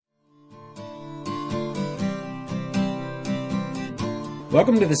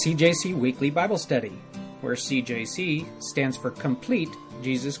Welcome to the CJC Weekly Bible Study, where CJC stands for Complete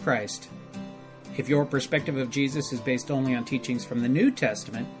Jesus Christ. If your perspective of Jesus is based only on teachings from the New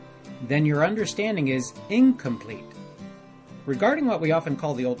Testament, then your understanding is incomplete. Regarding what we often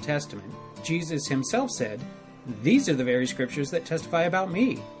call the Old Testament, Jesus himself said, "These are the very scriptures that testify about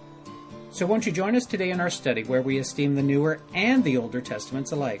me." So won't you join us today in our study where we esteem the newer and the older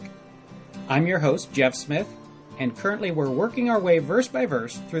testaments alike. I'm your host, Jeff Smith, and currently we're working our way verse by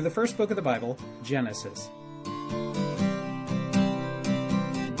verse through the first book of the Bible, Genesis.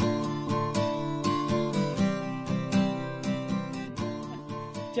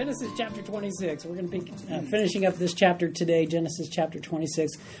 Genesis chapter 26. We're going to be finishing up this chapter today, Genesis chapter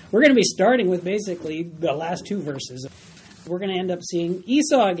 26. We're going to be starting with basically the last two verses. We're going to end up seeing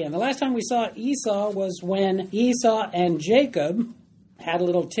Esau again. The last time we saw Esau was when Esau and Jacob had a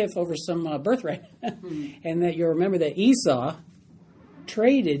little tiff over some birthright. And that you'll remember that Esau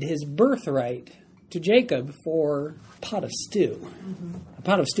traded his birthright to Jacob for a pot of stew. A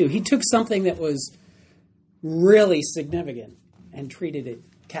pot of stew. He took something that was really significant and treated it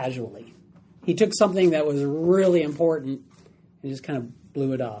casually. He took something that was really important and just kind of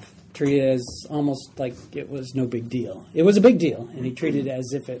blew it off. Treated it as almost like it was no big deal. It was a big deal, and he treated it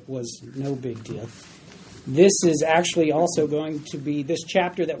as if it was no big deal. This is actually also going to be, this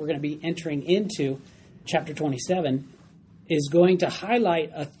chapter that we're going to be entering into, chapter 27, is going to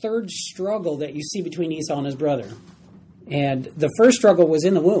highlight a third struggle that you see between Esau and his brother. And the first struggle was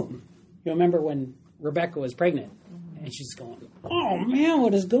in the womb. You remember when Rebecca was pregnant, and she's going, "Oh man,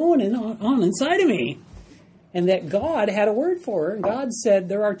 what is going on inside of me?" And that God had a word for her. And God said,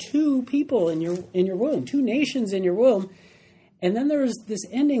 there are two people in your womb, two nations in your womb. And then there's this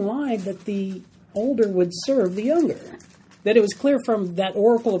ending line that the older would serve the younger. That it was clear from that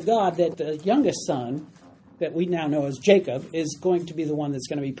oracle of God that the youngest son, that we now know as Jacob, is going to be the one that's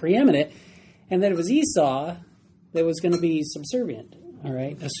going to be preeminent. And that it was Esau that was going to be subservient. All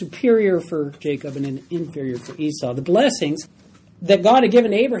right, a superior for Jacob and an inferior for Esau. The blessings that God had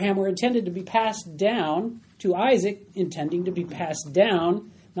given to Abraham were intended to be passed down to Isaac, intending to be passed down,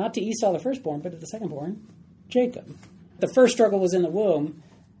 not to Esau the firstborn, but to the secondborn, Jacob. The first struggle was in the womb.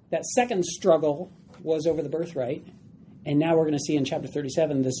 That second struggle was over the birthright. And now we're going to see in chapter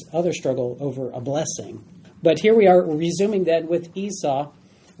 37 this other struggle over a blessing. But here we are resuming then with Esau,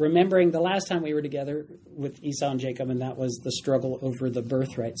 remembering the last time we were together with Esau and Jacob, and that was the struggle over the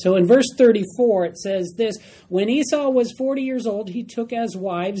birthright. So in verse 34, it says this: When Esau was 40 years old, he took as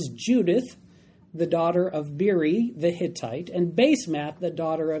wives Judith, the daughter of Beeri the Hittite, and Basemath, the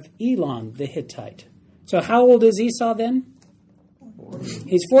daughter of Elon the Hittite. So how old is Esau then? 40.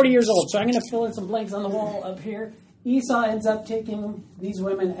 He's 40 years old. So I'm going to fill in some blanks on the wall up here. Esau ends up taking these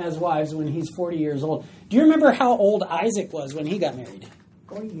women as wives when he's 40 years old. Do you remember how old Isaac was when he got married?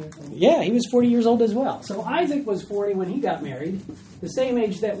 40 years old. Yeah, he was 40 years old as well. So Isaac was 40 when he got married, the same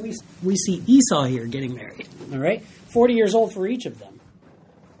age that we see Esau here getting married. All right? 40 years old for each of them.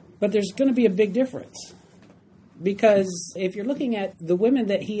 But there's going to be a big difference. Because if you're looking at the women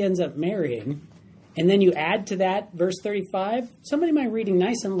that he ends up marrying, and then you add to that verse 35, somebody mind reading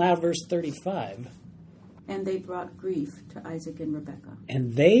nice and loud verse 35. And they brought grief to Isaac and Rebekah.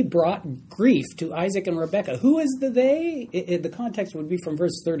 And they brought grief to Isaac and Rebekah. Who is the they? The context would be from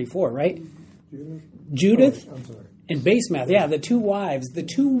verse 34, right? Judith and Basemath. Yeah, the two wives, the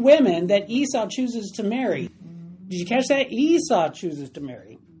two women that Esau chooses to marry. Did you catch that? Esau chooses to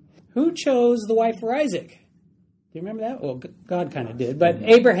marry. Who chose the wife for Isaac? Do you remember that? Well, God kind of did. But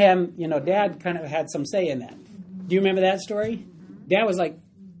Abraham, Dad kind of had some say in that. Do you remember that story? Dad was like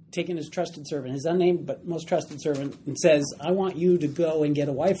taking his trusted servant, his unnamed but most trusted servant, and says, I want you to go and get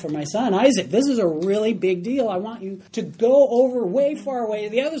a wife for my son, Isaac. This is a really big deal. I want you to go over way far away to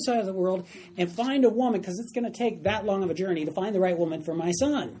the other side of the world and find a woman, because it's going to take that long of a journey to find the right woman for my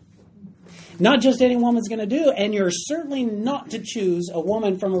son. Not just any woman's going to do, and you're certainly not to choose a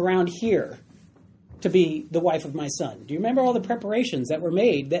woman from around here to be the wife of my son. Do you remember all the preparations that were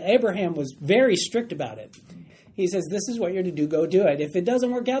made? That Abraham was very strict about it. He says, this is what you're to do, go do it. If it doesn't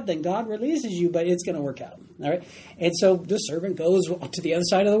work out, then God releases you, but it's going to work out. All right? And so the servant goes to the other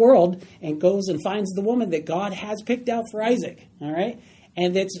side of the world and goes and finds the woman that God has picked out for Isaac. All right?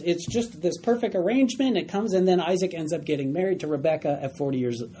 And it's just this perfect arrangement. It comes, and then Isaac ends up getting married to Rebekah at 40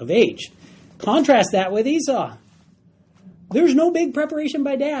 years of age. Contrast that with Esau. There's no big preparation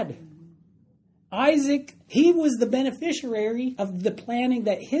by Dad. Isaac, he was the beneficiary of the planning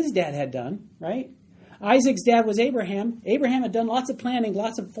that his dad had done, right? Isaac's dad was Abraham. Abraham had done lots of planning,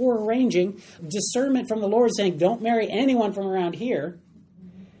 lots of forearranging, discernment from the Lord saying, don't marry anyone from around here.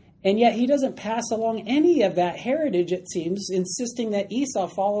 And yet he doesn't pass along any of that heritage, it seems, insisting that Esau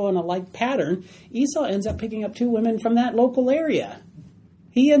follow in a like pattern. Esau ends up picking up 2 women from that local area.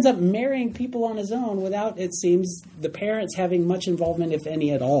 He ends up marrying people on his own without, it seems, the parents having much involvement, if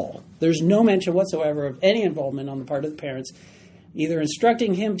any at all. There's no mention whatsoever of any involvement on the part of the parents, either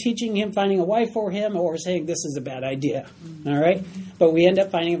instructing him, teaching him, finding a wife for him, or saying this is a bad idea. All right? But we end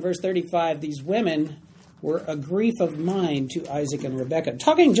up finding in verse 35, these women were a grief of mind to Isaac and Rebekah.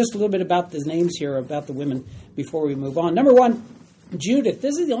 Talking just a little bit about the names here, about the women, before we move on. Number 1, Judith.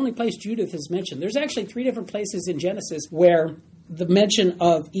 This is the only place Judith is mentioned. There's actually 3 different places in Genesis where the mention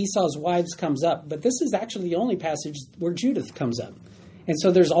of Esau's wives comes up, but this is actually the only passage where Judith comes up. And so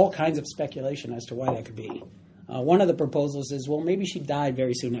there's all kinds of speculation as to why that could be. One of the proposals is, well, maybe she died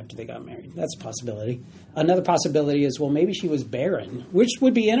very soon after they got married. That's a possibility. Another possibility is, well, maybe she was barren, which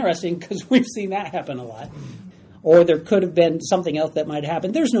would be interesting because we've seen that happen a lot. Or there could have been something else that might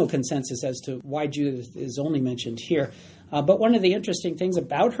happen. There's no consensus as to why Judith is only mentioned here. But one of the interesting things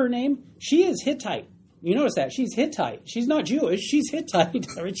about her name, she is Hittite. You notice that. She's Hittite. She's not Jewish. She's Hittite.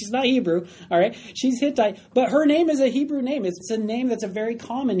 All right? She's not Hebrew. All right? She's Hittite. But her name is a Hebrew name. It's a name that's a very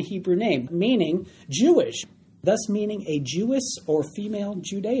common Hebrew name, meaning Jewish, thus meaning a Jewess or female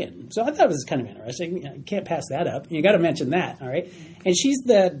Judean. So I thought it was kind of interesting. You can't pass that up. You got to mention that. All right? And she's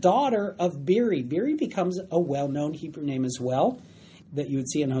the daughter of Beeri. Beeri becomes a well-known Hebrew name as well that you would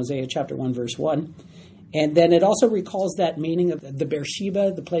see in Hosea chapter 1, verse 1. And then it also recalls that meaning of the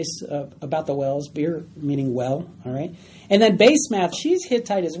Beersheba, the place about the wells, Beer meaning well, all right? And then Basemath, she's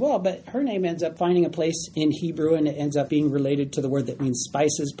Hittite as well, but her name ends up finding a place in Hebrew, and it ends up being related to the word that means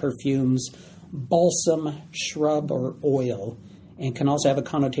spices, perfumes, balsam, shrub, or oil, and can also have a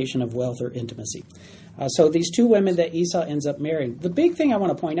connotation of wealth or intimacy. So these 2 women that Esau ends up marrying. The big thing I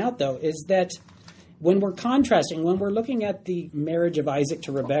want to point out, though, is that when we're contrasting, when we're looking at the marriage of Isaac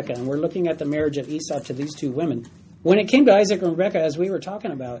to Rebekah, and we're looking at the marriage of Esau to these 2 women, when it came to Isaac and Rebekah, as we were talking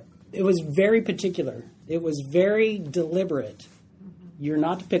about, it was very particular. It was very deliberate. You're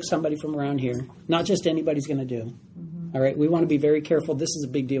not to pick somebody from around here. Not just anybody's going to do. All right? We want to be very careful. This is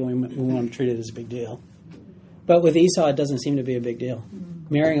a big deal. We want to treat it as a big deal. But with Esau, it doesn't seem to be a big deal.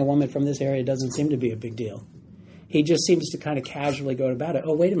 Marrying a woman from this area doesn't seem to be a big deal. He just seems to kind of casually go about it.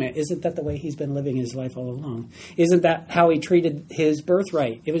 Oh, wait a minute. Isn't that the way he's been living his life all along? Isn't that how he treated his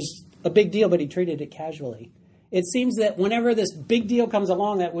birthright? It was a big deal, but he treated it casually. It seems that whenever this big deal comes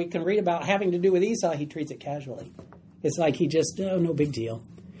along that we can read about having to do with Esau, he treats it casually. It's like he just, no big deal.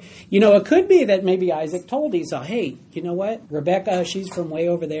 You know, it could be that maybe Isaac told Esau, hey, you know what? Rebekah, she's from way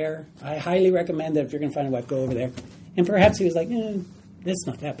over there. I highly recommend that if you're going to find a wife, go over there. And perhaps he was like, it's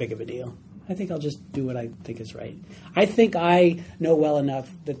not that big of a deal. I think I'll just do what I think is right. I think I know well enough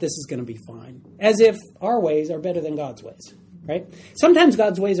that this is going to be fine. As if our ways are better than God's ways, right? Sometimes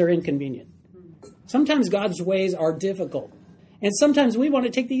God's ways are inconvenient. Sometimes God's ways are difficult. And sometimes we want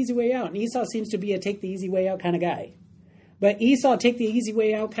to take the easy way out. And Esau seems to be a take the easy way out kind of guy. But Esau, take the easy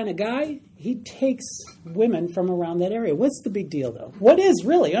way out kind of guy, he takes women from around that area. What's the big deal, though? What is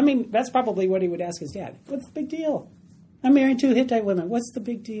really? I mean, that's probably what he would ask his dad. What's the big deal? I'm marrying 2 Hittite women. What's the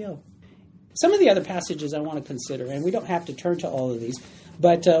big deal? Some of the other passages I want to consider, and we don't have to turn to all of these,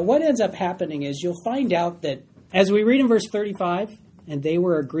 but what ends up happening is you'll find out that as we read in verse 35, and they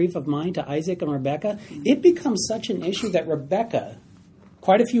were a grief of mind to Isaac and Rebekah, it becomes such an issue that Rebekah,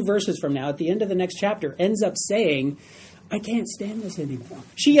 quite a few verses from now, at the end of the next chapter, ends up saying, I can't stand this anymore.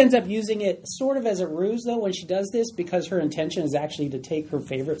 She ends up using it sort of as a ruse, though, when she does this, because her intention is actually to take her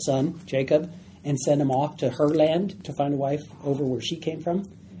favorite son, Jacob, and send him off to her land to find a wife over where she came from.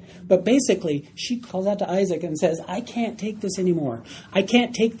 But basically, she calls out to Isaac and says, I can't take this anymore. I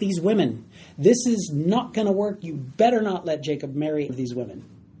can't take these women. This is not going to work. You better not let Jacob marry these women.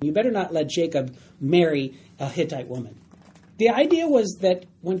 You better not let Jacob marry a Hittite woman. The idea was that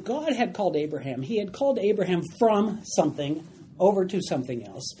when God had called Abraham, he had called Abraham from something over to something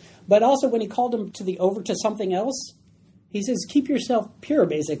else. But also when he called him to the over to something else, he says, keep yourself pure,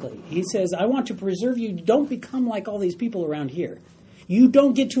 basically. He says, I want to preserve you. Don't become like all these people around here. You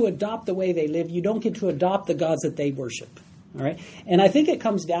don't get to adopt the way they live. You don't get to adopt the gods that they worship. All right? And I think it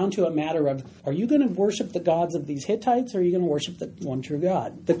comes down to a matter of, are you going to worship the gods of these Hittites, or are you going to worship the one true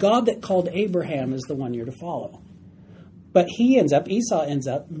God? The God that called Abraham is the one you're to follow. But Esau ends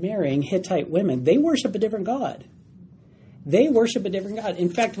up marrying Hittite women. They worship a different God. They worship a different God. In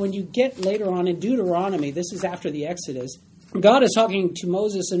fact, when you get later on in Deuteronomy, this is after the Exodus, God is talking to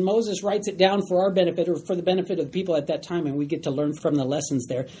Moses, and Moses writes it down for our benefit, or for the benefit of the people at that time, and we get to learn from the lessons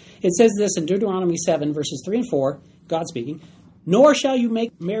there. It says this in Deuteronomy 7, verses 3 and 4, God speaking, Nor shall you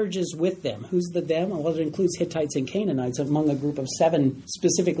make marriages with them. Who's the them? Well, it includes Hittites and Canaanites among a group of 7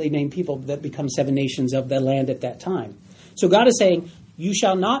 specifically named people that become 7 nations of the land at that time. So God is saying, you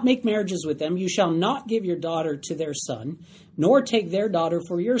shall not make marriages with them. You shall not give your daughter to their son, nor take their daughter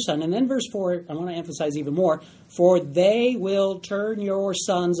for your son. And then verse 4, I want to emphasize even more, for they will turn your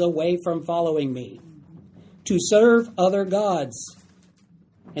sons away from following me to serve other gods.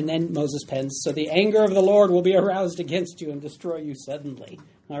 And then Moses pens, so the anger of the Lord will be aroused against you and destroy you suddenly.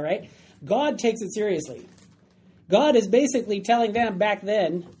 All right? God takes it seriously. God is basically telling them back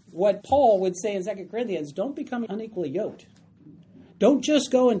then what Paul would say in 2 Corinthians, don't become unequally yoked. Don't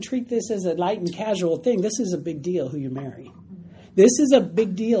just go and treat this as a light and casual thing. This is a big deal who you marry. This is a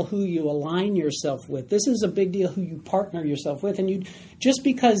big deal who you align yourself with. This is a big deal who you partner yourself with. And you just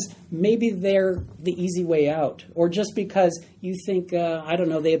because maybe they're the easy way out, or just because you think,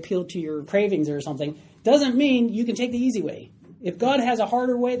 they appeal to your cravings or something, doesn't mean you can take the easy way. If God has a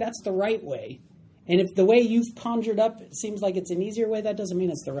harder way, that's the right way. And if the way you've conjured up seems like it's an easier way, that doesn't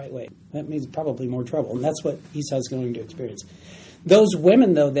mean it's the right way. That means probably more trouble. And that's what Esau's going to experience. Those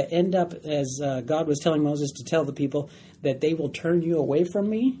women, though, that end up, as God was telling Moses to tell the people, that they will turn you away from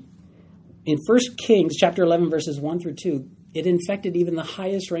me. In 1 Kings chapter 11, verses 1 through 2, it infected even the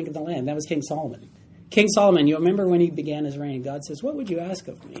highest rank of the land. That was King Solomon. King Solomon, you remember when he began his reign, God says, what would you ask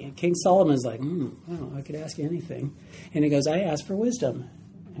of me? And King Solomon's like, I could ask you anything. And he goes, I ask for wisdom.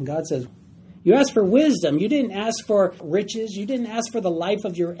 And God says, you asked for wisdom. You didn't ask for riches. You didn't ask for the life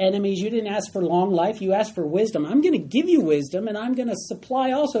of your enemies. You didn't ask for long life. You asked for wisdom. I'm going to give you wisdom, and I'm going to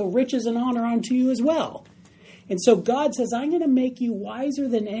supply also riches and honor unto you as well. And so God says, I'm going to make you wiser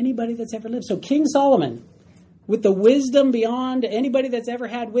than anybody that's ever lived. So King Solomon, with the wisdom beyond anybody that's ever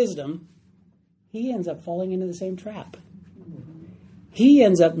had wisdom, he ends up falling into the same trap. He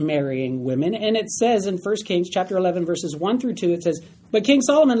ends up marrying women. And it says in 1 Kings chapter 11, verses 1 through 2, it says, but King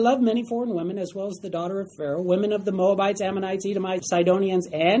Solomon loved many foreign women, as well as the daughter of Pharaoh, women of the Moabites, Ammonites, Edomites, Sidonians,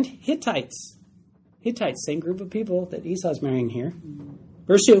 and Hittites. Hittites, same group of people that Esau's marrying here.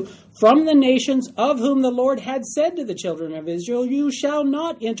 Verse 2, from the nations of whom the Lord had said to the children of Israel, you shall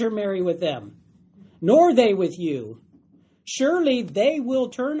not intermarry with them, nor they with you. Surely they will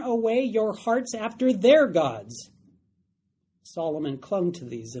turn away your hearts after their gods. Solomon clung to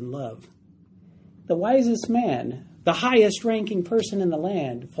these in love. The wisest man, the highest ranking person in the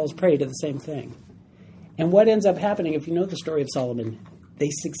land, falls prey to the same thing. And what ends up happening, if you know the story of Solomon, they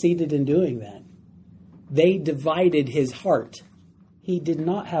succeeded in doing that. They divided his heart. He did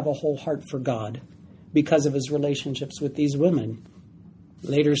not have a whole heart for God because of his relationships with these women.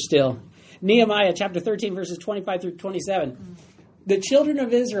 Later still, Nehemiah chapter 13, verses 25 through 27. The children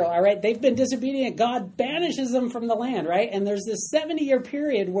of Israel, all right, they've been disobedient. God banishes them from the land, right? And there's this 70-year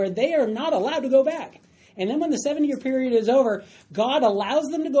period where they are not allowed to go back. And then when the 70-year period is over, God allows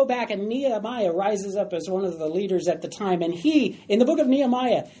them to go back, and Nehemiah rises up as one of the leaders at the time. And he, in the book of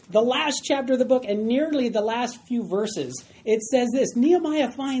Nehemiah, the last chapter of the book and nearly the last few verses, it says this,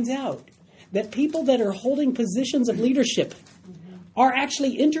 Nehemiah finds out that people that are holding positions of leadership are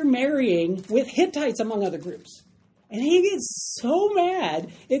actually intermarrying with Hittites, among other groups. And he gets so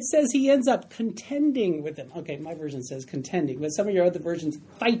mad, it says he ends up contending with them. Okay, my version says contending, but some of your other versions,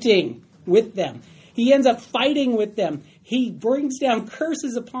 fighting with them. He ends up fighting with them. He brings down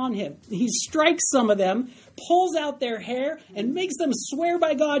curses upon him. He strikes some of them, pulls out their hair, and makes them swear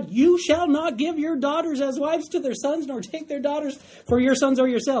by God, you shall not give your daughters as wives to their sons, nor take their daughters for your sons or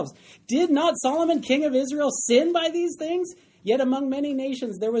yourselves. Did not Solomon, king of Israel, sin by these things? Yet among many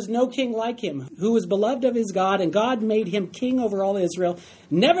nations there was no king like him, who was beloved of his God, and God made him king over all Israel.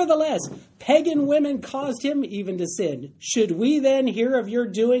 Nevertheless, pagan women caused him even to sin. Should we then hear of your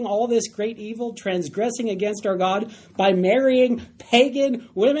doing all this great evil, transgressing against our God, by marrying pagan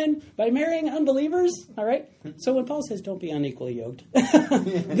women, by marrying unbelievers? All right? So when Paul says, don't be unequally yoked,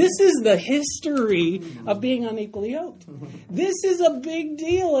 this is the history of being unequally yoked. This is a big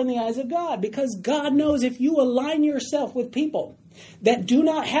deal in the eyes of God, because God knows if you align yourself with people that do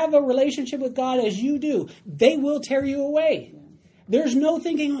not have a relationship with God as you do, they will tear you away. There's no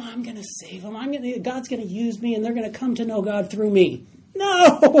thinking, I'm going to save them. God's going to use me and they're going to come to know God through me.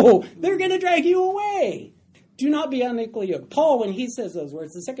 No, they're going to drag you away. Do not be unequally yoked. Paul, when he says those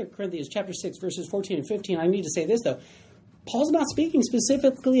words, in 2 Corinthians chapter 6, verses 14 and 15, I need to say this, though. Paul's not speaking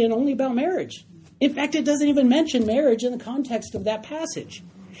specifically and only about marriage. In fact, it doesn't even mention marriage in the context of that passage.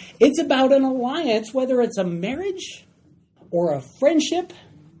 It's about an alliance, whether it's a marriage or a friendship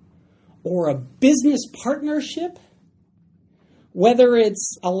or a business partnership, whether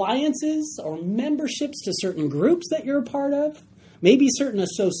it's alliances or memberships to certain groups that you're a part of, Maybe certain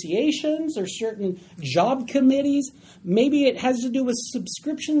associations or certain job committees. Maybe it has to do with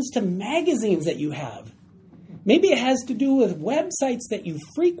subscriptions to magazines that you have. Maybe it has to do with websites that you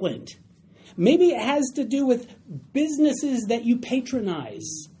frequent. Maybe it has to do with businesses that you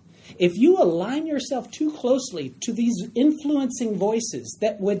patronize. If you align yourself too closely to these influencing voices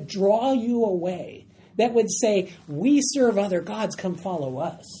that would draw you away, that would say, we serve other gods, come follow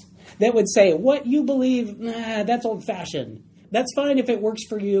us. That would say, what you believe, that's old-fashioned. That's fine if it works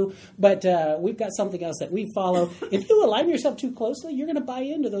for you, but we've got something else that we follow. If you align yourself too closely, you're going to buy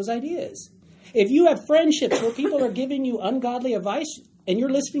into those ideas. If you have friendships where people are giving you ungodly advice and you're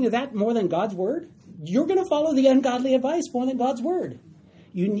listening to that more than God's word, you're going to follow the ungodly advice more than God's word.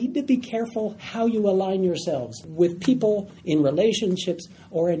 You need to be careful how you align yourselves with people in relationships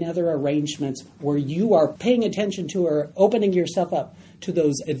or in other arrangements where you are paying attention to or opening yourself up to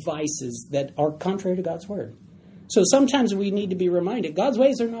those advices that are contrary to God's word. So sometimes we need to be reminded, God's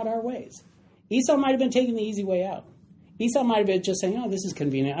ways are not our ways. Esau might have been taking the easy way out. Esau might have been just saying, oh, this is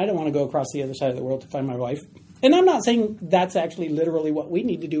convenient. I don't want to go across the other side of the world to find my wife. And I'm not saying that's actually literally what we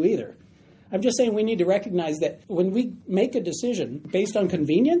need to do either. I'm just saying we need to recognize that when we make a decision based on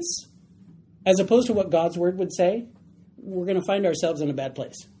convenience, as opposed to what God's word would say, we're going to find ourselves in a bad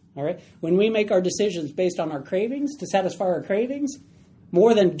place. All right? When we make our decisions based on our cravings, to satisfy our cravings,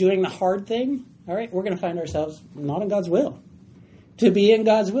 more than doing the hard thing, all right, we're going to find ourselves not in God's will. To be in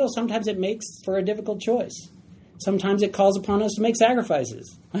God's will, sometimes it makes for a difficult choice. Sometimes it calls upon us to make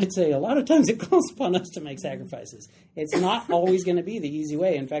sacrifices. I'd say a lot of times it calls upon us to make sacrifices. It's not always going to be the easy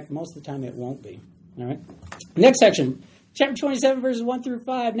way. In fact, most of the time it won't be. All right. Next section, chapter 27, verses 1 through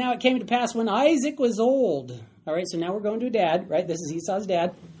 5. Now it came to pass when Isaac was old. All right, so now we're going to dad, right? This is Esau's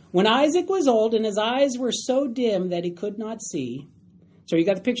dad. When Isaac was old and his eyes were so dim that he could not see. So you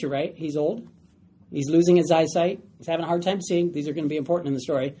got the picture, right? He's old. He's losing his eyesight. He's having a hard time seeing. These are going to be important in the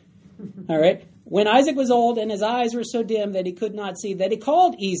story. All right. When Isaac was old and his eyes were so dim that he could not see, that he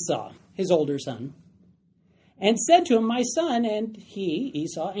called Esau, his older son, and said to him, my son, and he,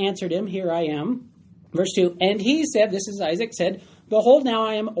 Esau, answered him, here I am. Verse 2, and he said, this is Isaac, said, behold, now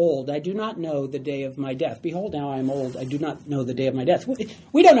I am old. I do not know the day of my death. Behold, now I am old. I do not know the day of my death.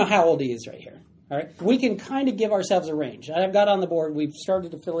 We don't know how old he is right here. All right. We can kind of give ourselves a range. I've got on the board, we've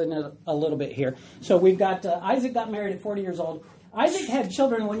started to fill in a little bit here. So we've got Isaac got married at 40 years old. Isaac had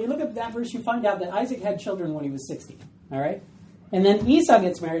children. When you look at that verse, you find out that Isaac had children when he was 60. All right? And then Esau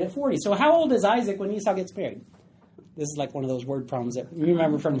gets married at 40. So how old is Isaac when Esau gets married? This is like one of those word problems that you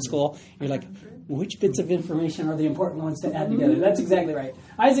remember from school. You're like, which bits of information are the important ones to add together? That's exactly right.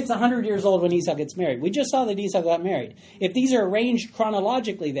 Isaac's 100 years old when Esau gets married. We just saw that Esau got married. If these are arranged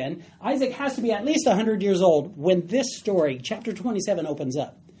chronologically then, Isaac has to be at least 100 years old when this story, chapter 27, opens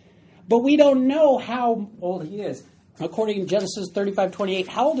up. But we don't know how old he is. According to Genesis 35:28,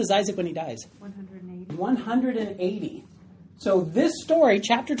 how old is Isaac when he dies? 180. 180. So this story,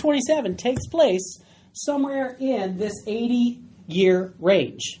 chapter 27, takes place somewhere in this 80-year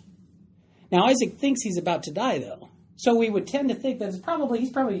range. Now, Isaac thinks he's about to die, though. So we would tend to think that he's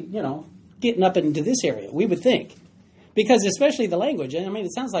probably, getting up into this area, we would think. Because especially the language, I mean,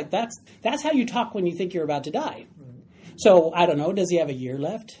 it sounds like that's how you talk when you think you're about to die. So, I don't know, does he have a year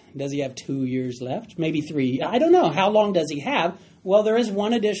left? Does he have 2 years left? Maybe 3? I don't know. How long does he have? Well, there is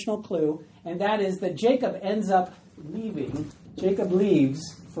one additional clue, and that is that Jacob ends up leaving. Jacob leaves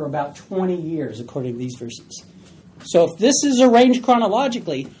for about 20 years, according to these verses. So if this is arranged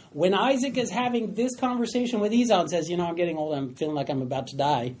chronologically, when Isaac is having this conversation with Esau and says, I'm getting old, I'm feeling like I'm about to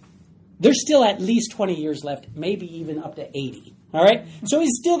die, there's still at least 20 years left, maybe even up to 80. All right? So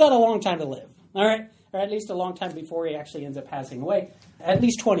he's still got a long time to live. All right? Or at least a long time before he actually ends up passing away. At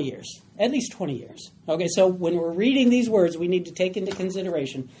least 20 years. At least 20 years. Okay, so when we're reading these words, we need to take into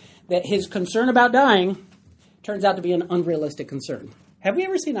consideration that his concern about dying turns out to be an unrealistic concern. Have we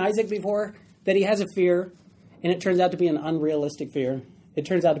ever seen Isaac before? That he has a fear, and it turns out to be an unrealistic fear. It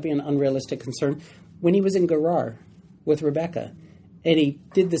turns out to be an unrealistic concern. When he was in Gerar with Rebekah, and he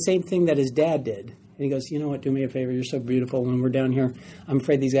did the same thing that his dad did. And he goes, you know what, do me a favor, you're so beautiful. When we're down here, I'm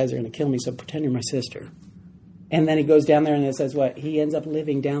afraid these guys are going to kill me, so pretend you're my sister. And then he goes down there and it says what? He ends up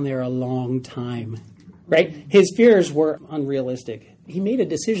living down there a long time. Right? His fears were unrealistic. He made a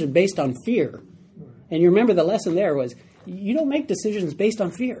decision based on fear. And you remember the lesson there was, you don't make decisions based on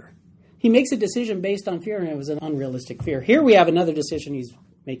fear. He makes a decision based on fear, and it was an unrealistic fear. Here we have another decision he's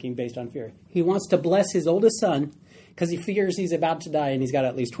making based on fear. He wants to bless his oldest son because he fears he's about to die and he's got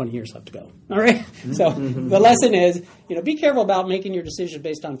at least 20 years left to go. All right? So the lesson is, be careful about making your decision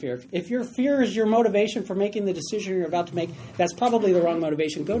based on fear. If your fear is your motivation for making the decision you're about to make, that's probably the wrong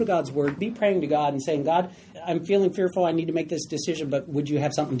motivation. Go to God's Word. Be praying to God and saying, God, I'm feeling fearful. I need to make this decision, but would you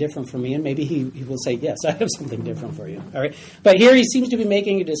have something different for me? And maybe he will say, yes, I have something different for you. All right? But here he seems to be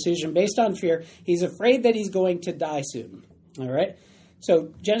making a decision based on fear. He's afraid that he's going to die soon. All right?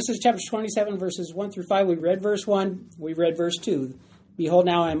 So Genesis chapter 27, verses 1 through 5, we read verse 1, we read verse 2. Behold,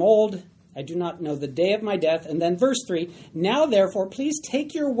 now I am old, I do not know the day of my death. And then verse 3, now therefore, please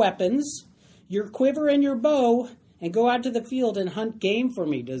take your weapons, your quiver and your bow, and go out to the field and hunt game for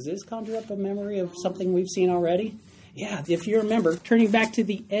me. Does this conjure up a memory of something we've seen already? Yeah, if you remember, turning back to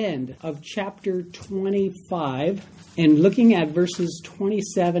the end of chapter 25 and looking at verses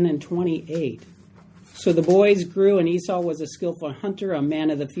 27 and 28. So the boys grew, and Esau was a skillful hunter, a man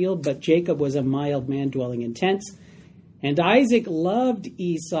of the field, but Jacob was a mild man dwelling in tents. And Isaac loved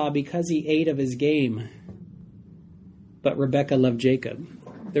Esau because he ate of his game. But Rebekah loved Jacob.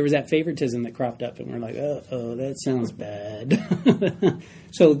 There was that favoritism that cropped up, and we're like, oh, that sounds bad.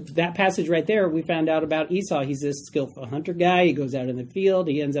 So that passage right there, we found out about Esau. He's this skillful hunter guy. He goes out in the field.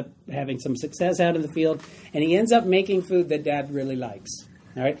 He ends up having some success out in the field, and he ends up making food that Dad really likes.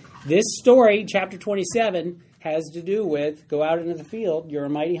 All right. This story, chapter 27, has to do with go out into the field. You're a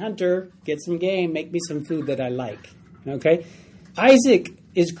mighty hunter. Get some game. Make me some food that I like. Okay. Isaac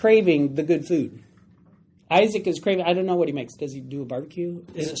is craving the good food. Isaac is craving. I don't know what he makes. Does he do a barbecue?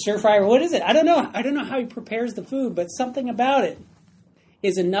 Is it stir fry? What is it? I don't know. I don't know how he prepares the food, but something about it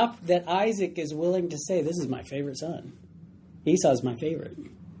is enough that Isaac is willing to say, "This is my favorite son. Esau's my favorite."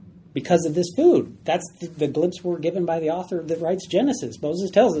 Because of this food. That's the glimpse we're given by the author that writes Genesis.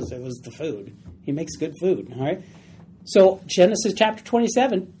 Moses tells us it was the food. He makes good food. All right. So Genesis chapter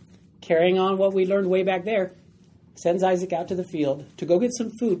 27, carrying on what we learned way back there, sends Isaac out to the field to go get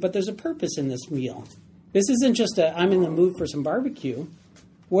some food. But there's a purpose in this meal. This isn't just I'm in the mood for some barbecue.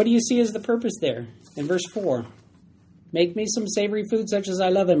 What do you see as the purpose there? In verse 4, make me some savory food such as I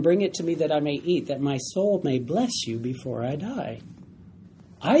love and bring it to me that I may eat, that my soul may bless you before I die.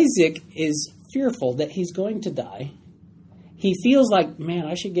 Isaac is fearful that he's going to die. He feels like, man,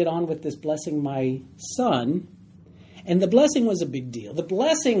 I should get on with this blessing my son. And the blessing was a big deal. The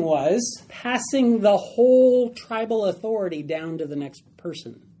blessing was passing the whole tribal authority down to the next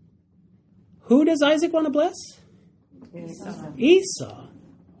person. Who does Isaac want to bless? Esau.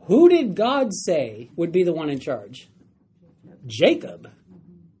 Who did God say would be the one in charge? Jacob.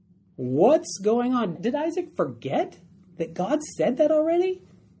 What's going on? Did Isaac forget that God said that already?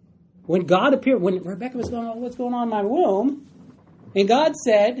 When God appeared, when Rebekah was going, what's going on in my womb? And God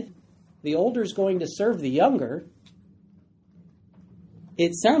said, the older is going to serve the younger.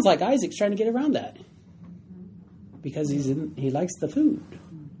 It sounds like Isaac's trying to get around that. Because he likes the food.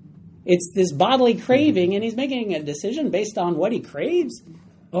 It's this bodily craving, and he's making a decision based on what he craves.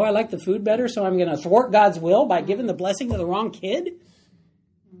 Oh, I like the food better, so I'm going to thwart God's will by giving the blessing to the wrong kid?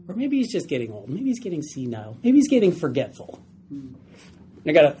 Or maybe he's just getting old. Maybe he's getting senile. Maybe he's getting forgetful.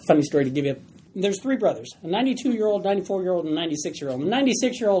 I got a funny story to give you. There's three brothers, a 92-year-old, 94-year-old, and a 96-year-old. The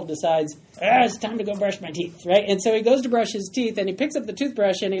 96-year-old decides, it's time to go brush my teeth, right? And so he goes to brush his teeth, and he picks up the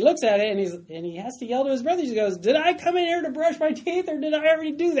toothbrush, and he looks at it, and he has to yell to his brothers. He goes, did I come in here to brush my teeth, or did I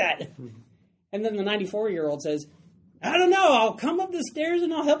already do that? And then the 94-year-old says, I don't know, I'll come up the stairs,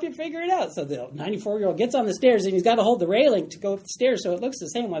 and I'll help you figure it out. So the 94-year-old gets on the stairs, and he's got to hold the railing to go up the stairs, so it looks the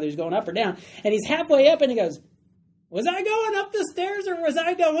same whether he's going up or down. And he's halfway up, and he goes, was I going up the stairs or was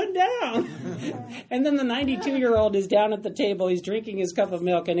I going down? And then the 92-year-old is down at the table. He's drinking his cup of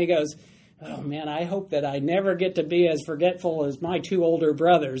milk, and he goes, oh, man, I hope that I never get to be as forgetful as my two older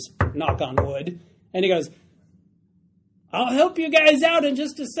brothers, knock on wood. And he goes, I'll help you guys out in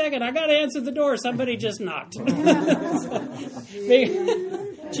just a second. I got to answer the door. Somebody just knocked.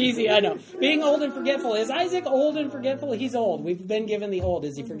 Cheesy, I know. Being old and forgetful. Is Isaac old and forgetful? He's old. We've been given the old.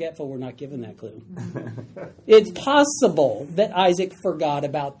 Is he forgetful? We're not given that clue. It's possible that Isaac forgot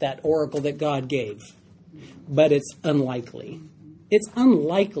about that oracle that God gave, but it's unlikely. It's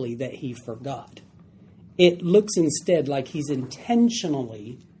unlikely that he forgot. It looks instead like he's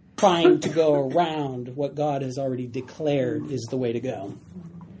intentionally trying to go around what God has already declared is the way to go.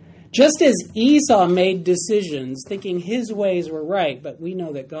 Just as Esau made decisions thinking his ways were right, but we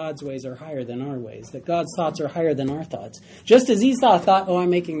know that God's ways are higher than our ways, that God's thoughts are higher than our thoughts. Just as Esau thought, I'm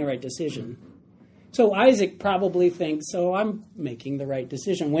making the right decision. So Isaac probably thinks, I'm making the right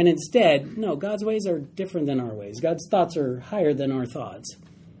decision. When instead, no, God's ways are different than our ways. God's thoughts are higher than our thoughts.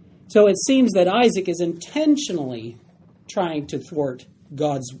 So it seems that Isaac is intentionally trying to thwart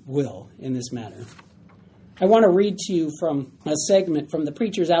God's will in this matter. I want to read to you from a segment from the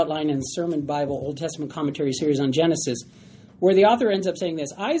Preacher's Outline in the Sermon Bible Old Testament Commentary series on Genesis, where the author ends up saying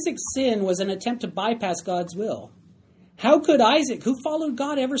this: Isaac's sin was an attempt to bypass God's will. How could Isaac, who followed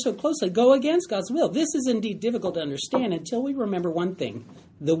God ever so closely, go against God's will? This is indeed difficult to understand until we remember one thing: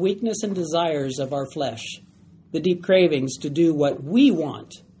 the weakness and desires of our flesh, the deep cravings to do what we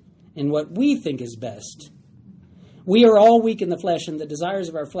want and what we think is best. We are all weak in the flesh, and the desires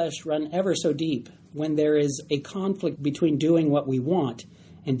of our flesh run ever so deep when there is a conflict between doing what we want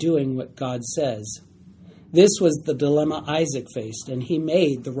and doing what God says. This was the dilemma Isaac faced, and he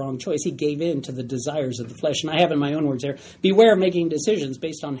made the wrong choice. He gave in to the desires of the flesh. And I have in my own words there, beware of making decisions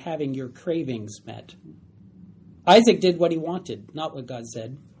based on having your cravings met. Isaac did what he wanted, not what God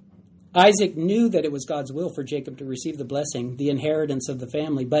said. Isaac knew that it was God's will for Jacob to receive the blessing, the inheritance of the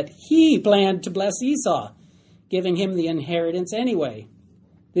family, but he planned to bless Esau, giving him the inheritance anyway.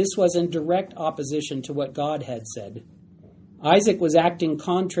 This was in direct opposition to what God had said. Isaac was acting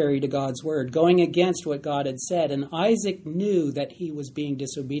contrary to God's word, going against what God had said, and Isaac knew that he was being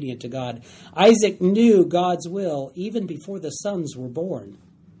disobedient to God. Isaac knew God's will even before the sons were born.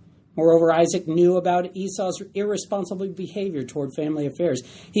 Moreover, Isaac knew about Esau's irresponsible behavior toward family affairs.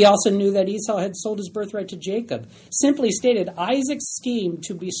 He also knew that Esau had sold his birthright to Jacob. Simply stated, Isaac's scheme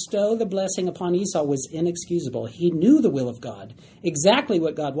to bestow the blessing upon Esau was inexcusable. He knew the will of God, exactly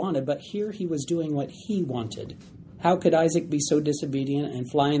what God wanted, but here he was doing what he wanted. How could Isaac be so disobedient and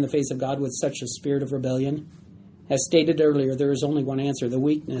fly in the face of God with such a spirit of rebellion? As stated earlier, there is only one answer: the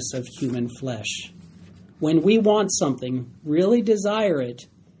weakness of human flesh. When we want something, really desire it,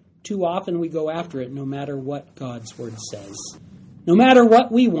 too often we go after it no matter what God's word says. No matter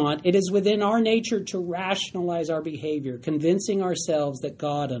what we want, it is within our nature to rationalize our behavior, convincing ourselves that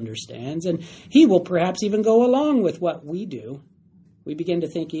God understands, and he will perhaps even go along with what we do. We begin to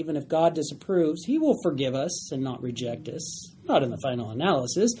think even if God disapproves, he will forgive us and not reject us, not in the final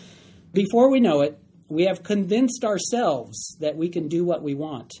analysis. Before we know it, we have convinced ourselves that we can do what we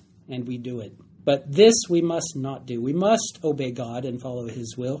want, and we do it. But this we must not do. We must obey God and follow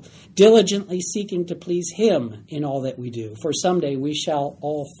his will, diligently seeking to please him in all that we do. For someday we shall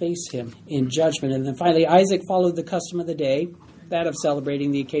all face him in judgment. And then finally, Isaac followed the custom of the day, that of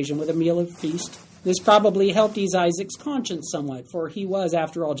celebrating the occasion with a meal of feast. This probably helped ease Isaac's conscience somewhat, for he was,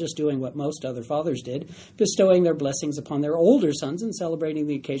 after all, just doing what most other fathers did, bestowing their blessings upon their older sons and celebrating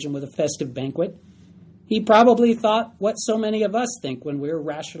the occasion with a festive banquet. He probably thought what so many of us think when we're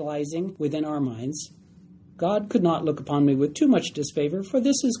rationalizing within our minds: God could not look upon me with too much disfavor, for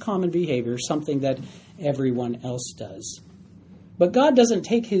this is common behavior, something that everyone else does. But God doesn't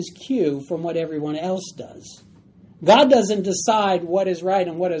take his cue from what everyone else does. God doesn't decide what is right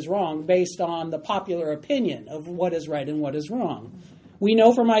and what is wrong based on the popular opinion of what is right and what is wrong. We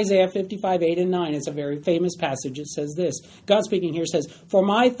know from Isaiah 55, 8 and 9, it's a very famous passage. It says this. God speaking here says, "For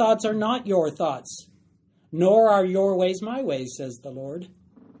my thoughts are not your thoughts, nor are your ways my ways, says the Lord.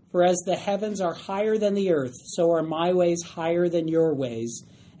 For as the heavens are higher than the earth, so are my ways higher than your ways,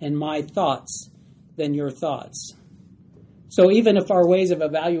 and my thoughts than your thoughts." So even if our ways of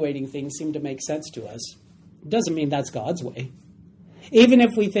evaluating things seem to make sense to us, it doesn't mean that's God's way. Even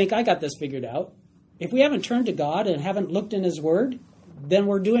if we think, I got this figured out, if we haven't turned to God and haven't looked in his word, then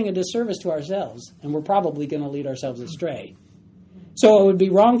we're doing a disservice to ourselves, and we're probably going to lead ourselves astray. So it would be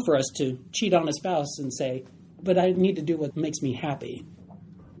wrong for us to cheat on a spouse and say, but I need to do what makes me happy.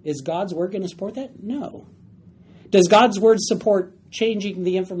 Is God's word going to support that? No. Does God's word support changing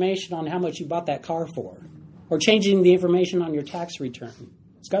the information on how much you bought that car for? Or changing the information on your tax return?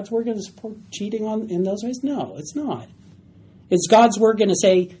 Is God's word going to support cheating in those ways? No, it's not. Is God's word going to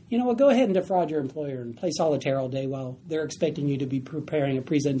say, you know what, go ahead and defraud your employer and play solitaire all day while they're expecting you to be preparing a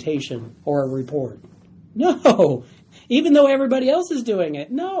presentation or a report? No. Even though everybody else is doing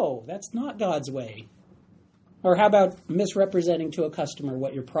it. No, that's not God's way. Or how about misrepresenting to a customer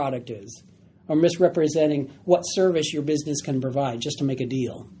what your product is? Or misrepresenting what service your business can provide just to make a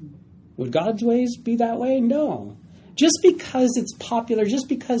deal? Would God's ways be that way? No. Just because it's popular, just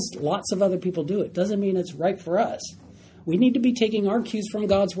because lots of other people do it, doesn't mean it's right for us. We need to be taking our cues from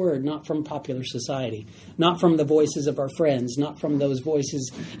God's word, not from popular society, not from the voices of our friends, not from those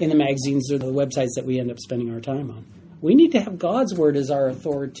voices in the magazines or the websites that we end up spending our time on. We need to have God's word as our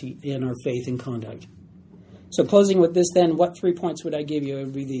authority in our faith and conduct. So closing with this then, what 3 points would I give you? It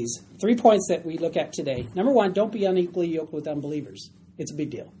would be these. 3 points that we look at today. Number one, don't be unequally yoked with unbelievers. It's a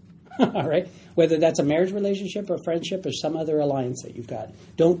big deal. All right? Whether that's a marriage relationship or friendship or some other alliance that you've got.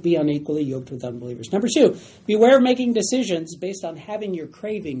 Don't be unequally yoked with unbelievers. Number two, beware of making decisions based on having your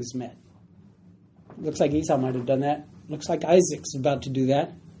cravings met. Looks like Esau might have done that. Looks like Isaac's about to do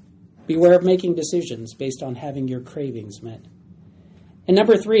that. Beware of making decisions based on having your cravings met. And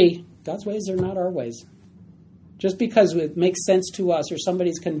number 3, God's ways are not our ways. Just because it makes sense to us or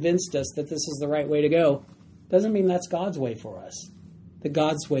somebody's convinced us that this is the right way to go, doesn't mean that's God's way for us. That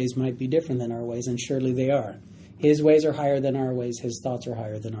God's ways might be different than our ways, and surely they are. His ways are higher than our ways. His thoughts are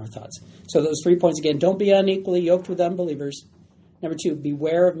higher than our thoughts. So those 3 points again. Don't be unequally yoked with unbelievers. Number 2,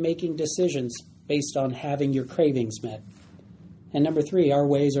 beware of making decisions based on having your cravings met. And number 3, our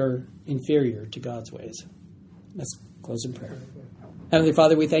ways are inferior to God's ways. Let's close in prayer. Heavenly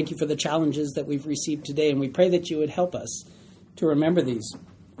Father, we thank you for the challenges that we've received today, and we pray that you would help us to remember these.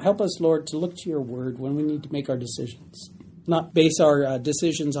 Help us, Lord, to look to your word when we need to make our decisions. Not base our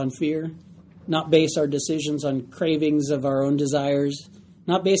decisions on fear, not base our decisions on cravings of our own desires,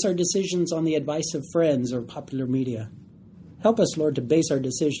 not base our decisions on the advice of friends or popular media. Help us, Lord, to base our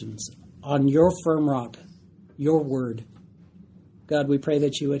decisions on your firm rock, your word. God, we pray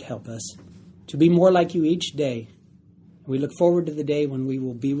that you would help us to be more like you each day. We look forward to the day when we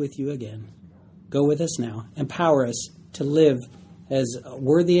will be with you again. Go with us now. Empower us to live as a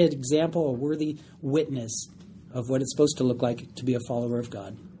worthy example, a worthy witness of what it's supposed to look like to be a follower of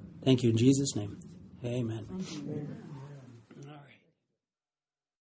God. Thank you in Jesus' name. Amen.